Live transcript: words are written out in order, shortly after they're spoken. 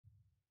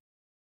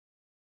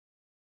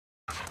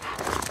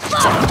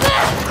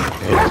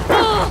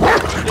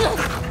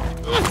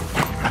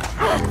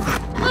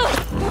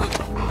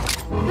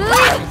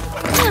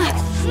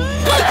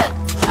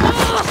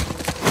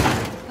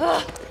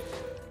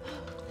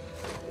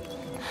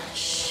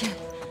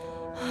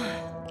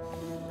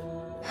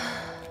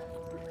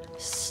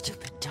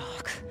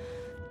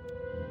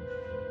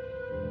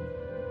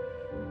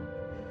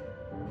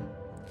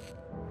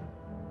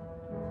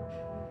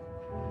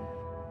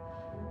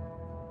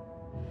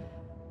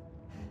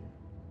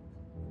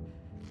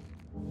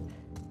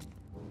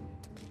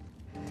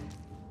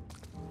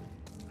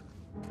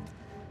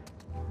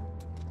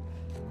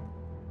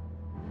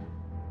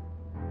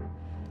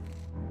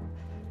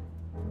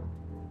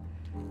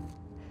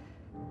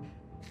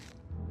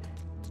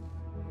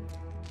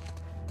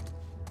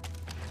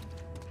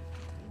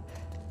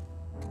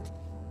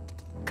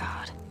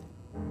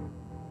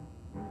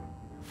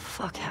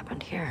fuck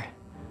happened here?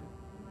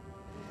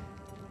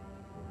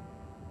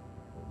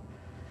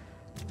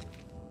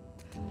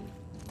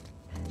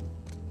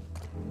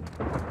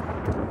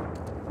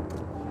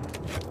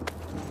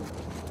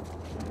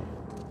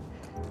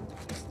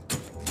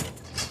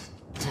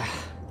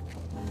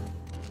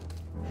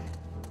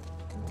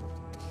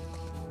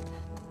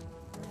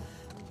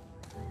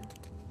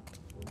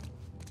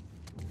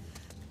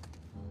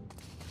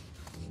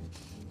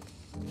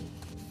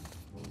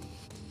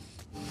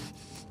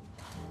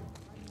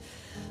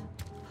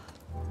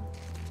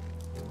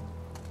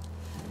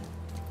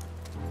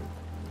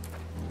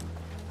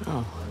 Oh.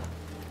 Owen.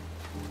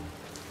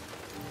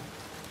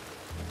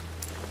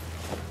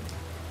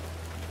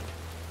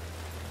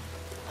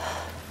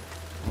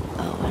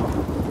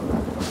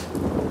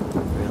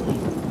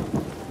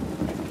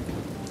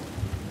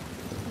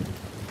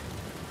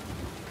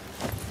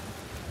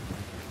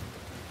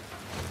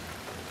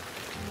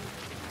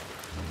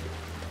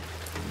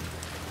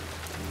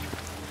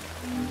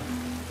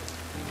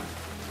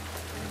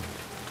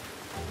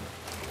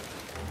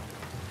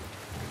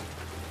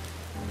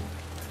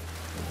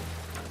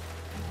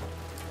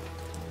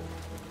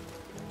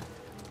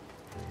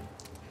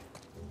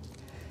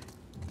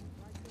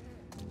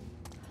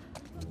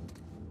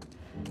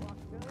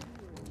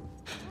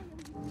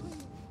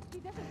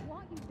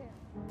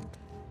 Really?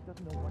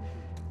 Doesn't know what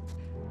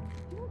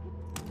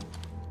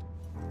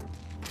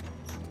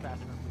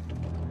fast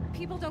enough.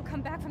 People don't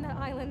come back from that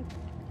island.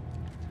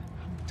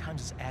 How many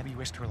times has Abby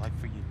risked her life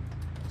for you?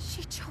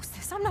 She chose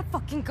this. I'm not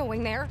fucking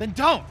going there. Then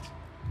don't!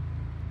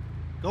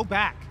 Go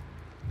back.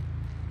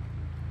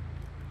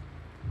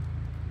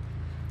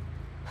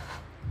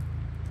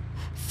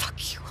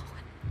 Fuck you,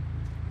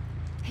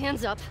 Owen.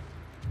 Hands up.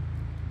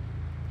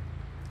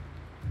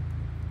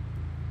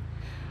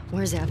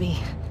 Where's Abby?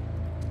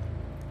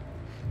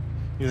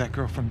 You're that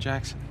girl from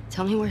Jackson.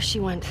 Tell me where she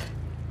went.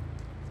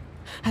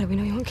 How do we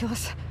know you won't kill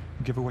us?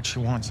 Give her what she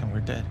wants and we're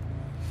dead.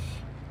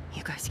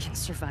 You guys can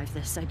survive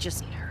this. I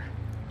just need her.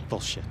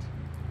 Bullshit.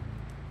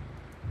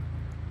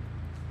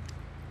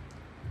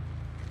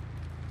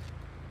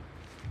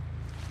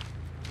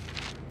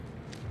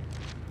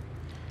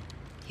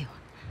 You.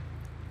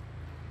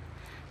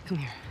 Come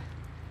here.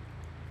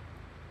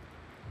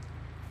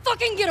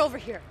 Fucking get over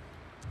here!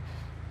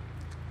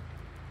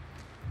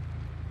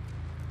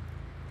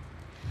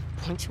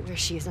 Point to where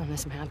she is on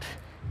this map.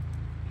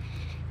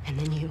 And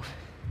then you.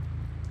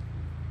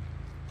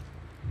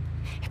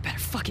 It better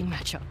fucking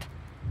match up.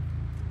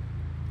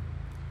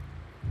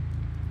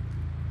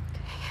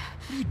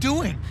 What are you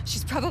doing?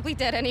 She's probably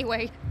dead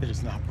anyway. It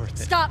is not worth it.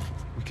 Stop!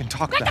 We can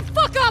talk Back that. the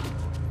fuck up!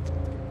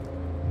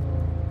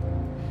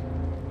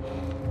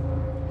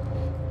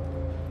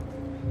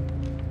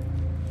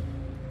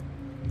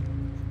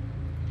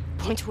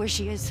 Point to where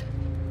she is.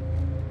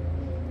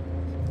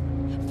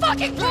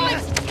 Fucking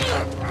point!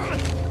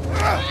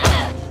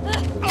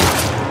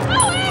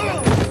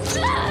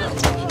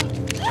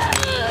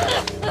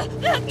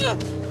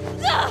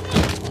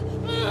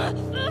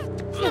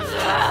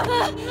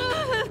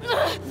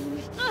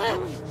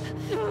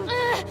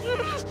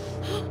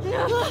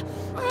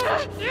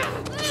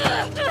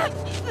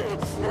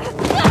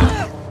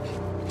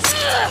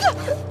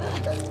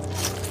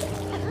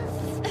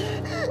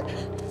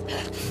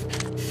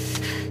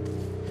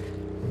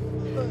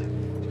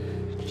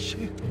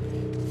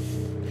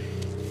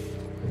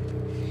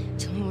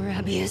 Tell me where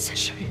Abby is.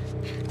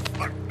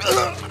 Where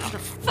the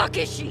fuck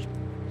is she?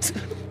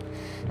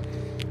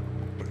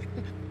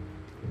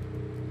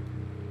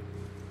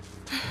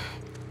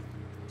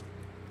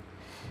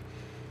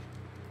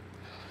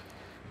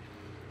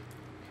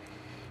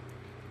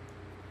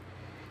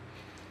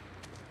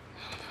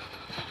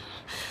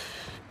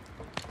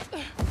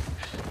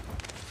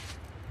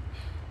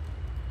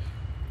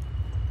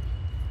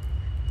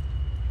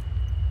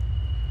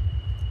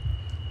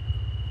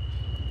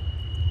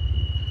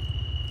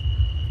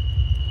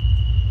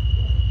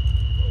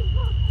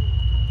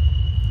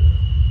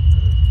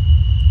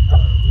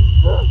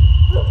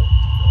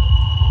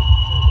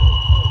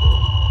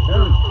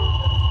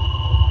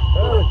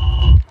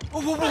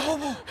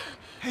 Whoa.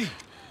 Hey.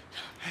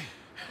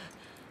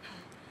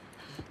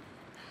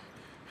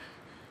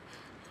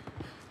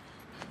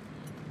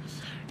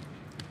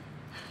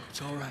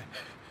 It's all right.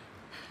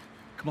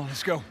 Come on,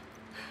 let's go.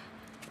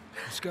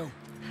 Let's go.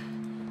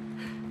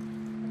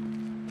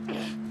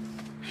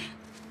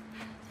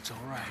 It's all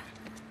right.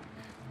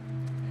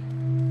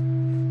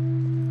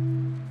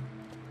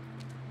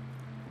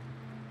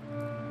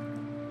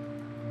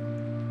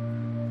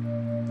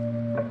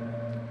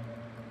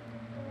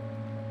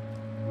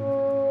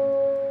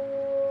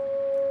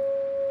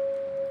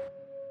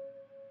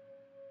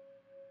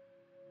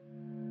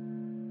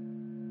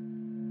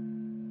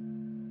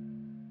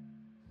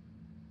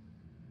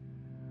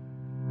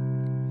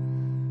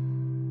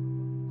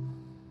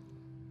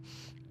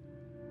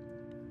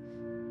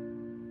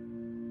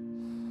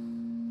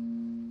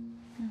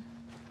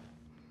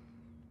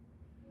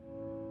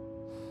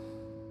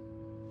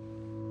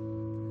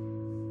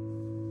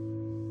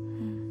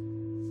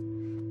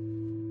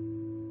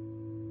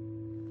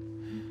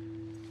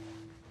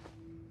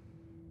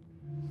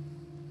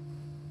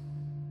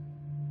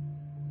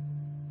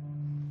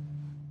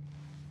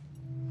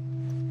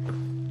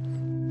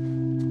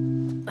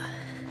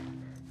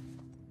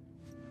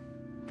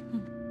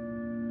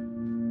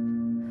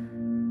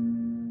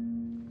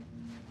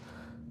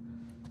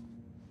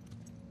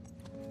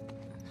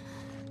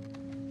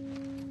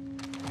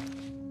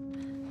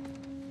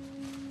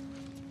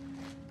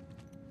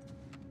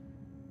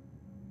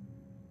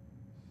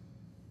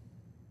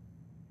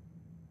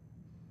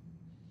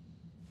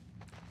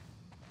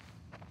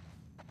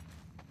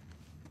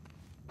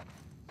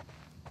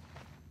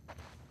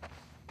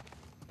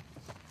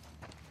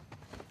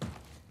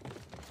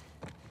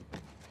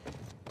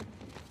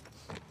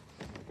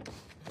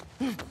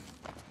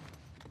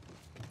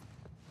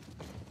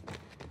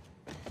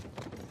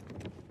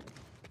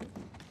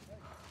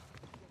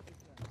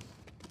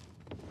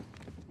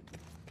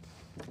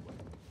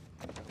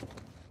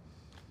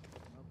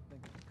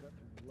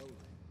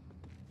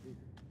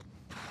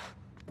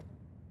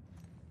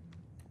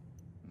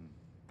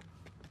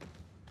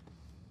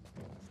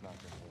 It's not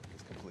gonna work.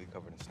 It's completely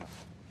covered in snow.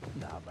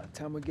 Nah, by the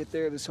time we get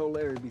there, this whole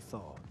area will be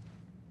thawed.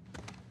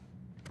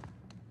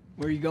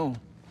 Where are you going?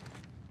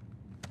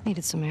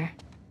 Needed some air.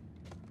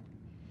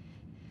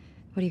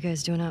 What are you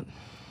guys doing up?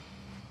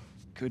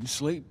 Couldn't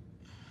sleep.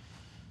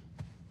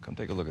 Come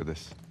take a look at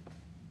this.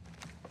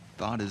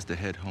 Thought is to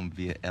head home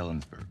via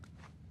Ellensburg.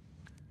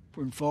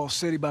 We're in Falls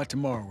City by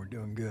tomorrow. We're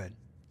doing good.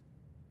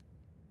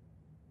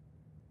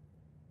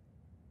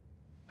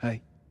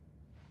 Hey.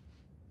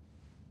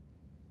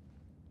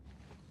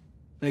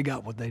 They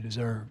got what they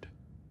deserved.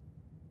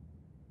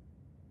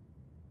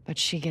 But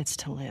she gets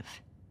to live.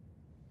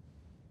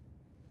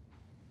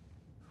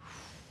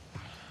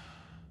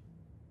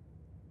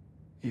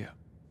 Yeah.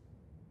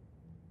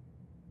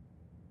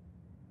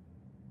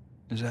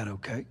 Is that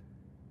okay?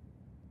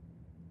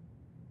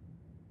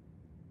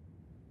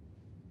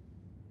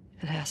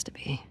 It has to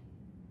be.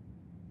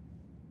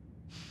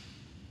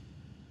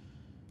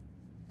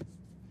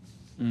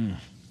 I'm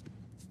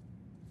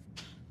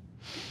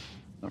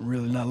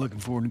really not looking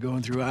forward to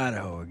going through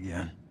Idaho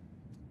again.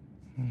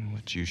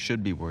 What you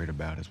should be worried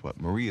about is what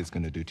Maria's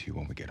gonna do to you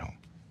when we get home.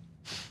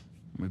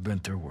 We've been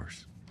through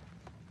worse.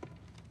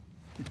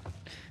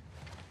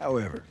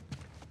 However,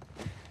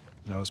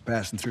 as I was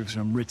passing through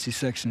some ritzy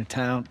section of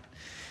town,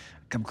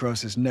 I come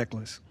across this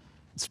necklace.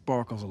 It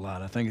sparkles a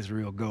lot. I think it's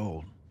real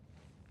gold.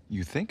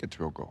 You think it's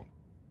real gold?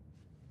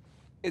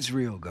 It's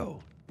real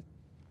gold.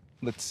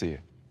 Let's see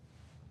it.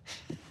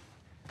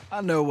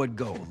 I know what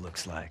gold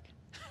looks like.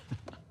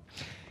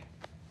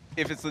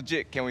 If it's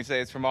legit, can we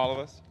say it's from all of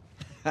us?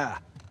 Ha!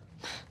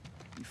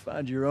 You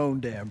find your own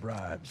damn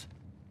bribes.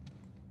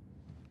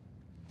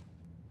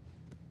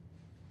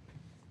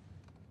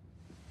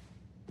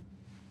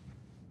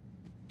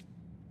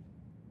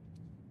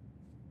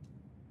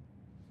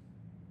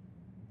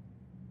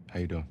 How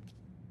you doing?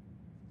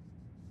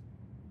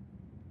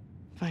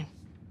 Fine.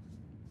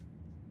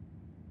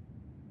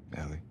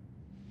 Ellie?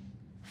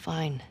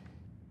 Fine.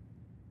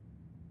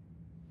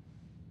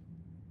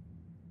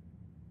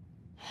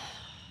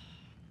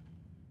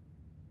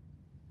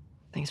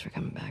 Thanks for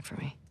coming back for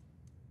me.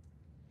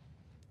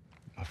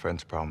 My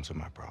friend's problems are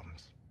my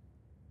problems.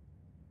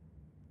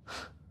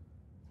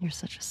 You're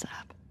such a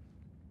sap.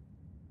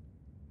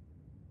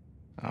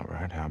 All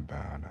right, how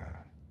about,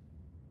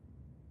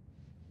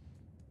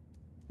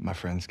 my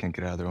friends can't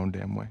get out of their own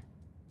damn way?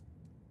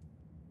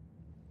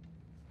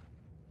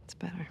 It's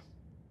better.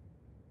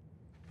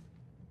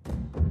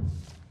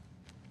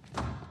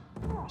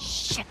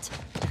 Shit!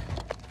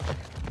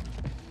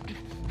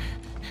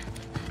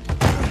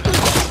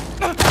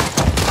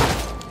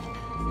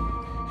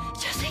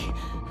 Jesse!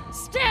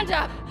 Stand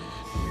up!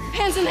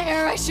 Hands in the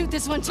air, I shoot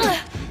this one too.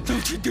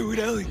 Don't you do it,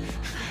 Ellie.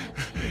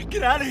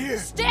 Get out of here.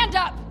 Stand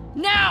up!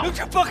 Now! Don't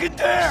you fucking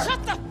dare!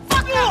 Shut the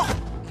fuck up!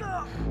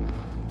 Fuck.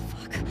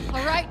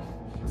 All right.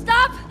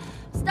 Stop!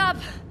 Stop!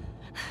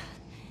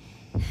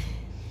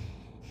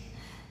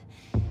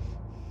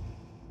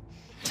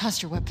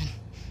 Toss your weapon.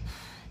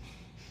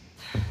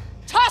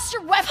 Toss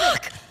your weapon!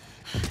 Fuck.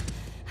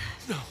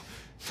 No.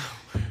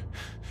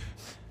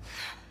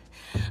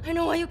 I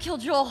know why you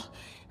killed Joel.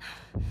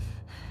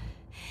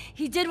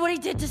 He did what he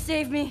did to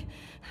save me.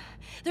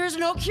 There is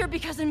no cure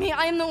because of me.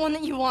 I am the one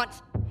that you want.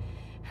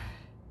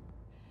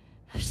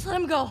 Just let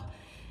him go.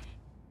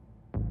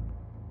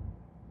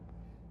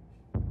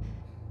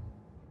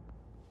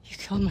 You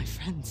killed my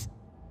friends.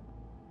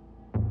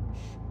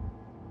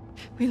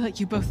 We let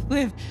you both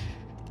live.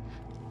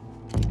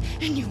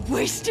 And you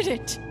wasted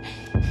it.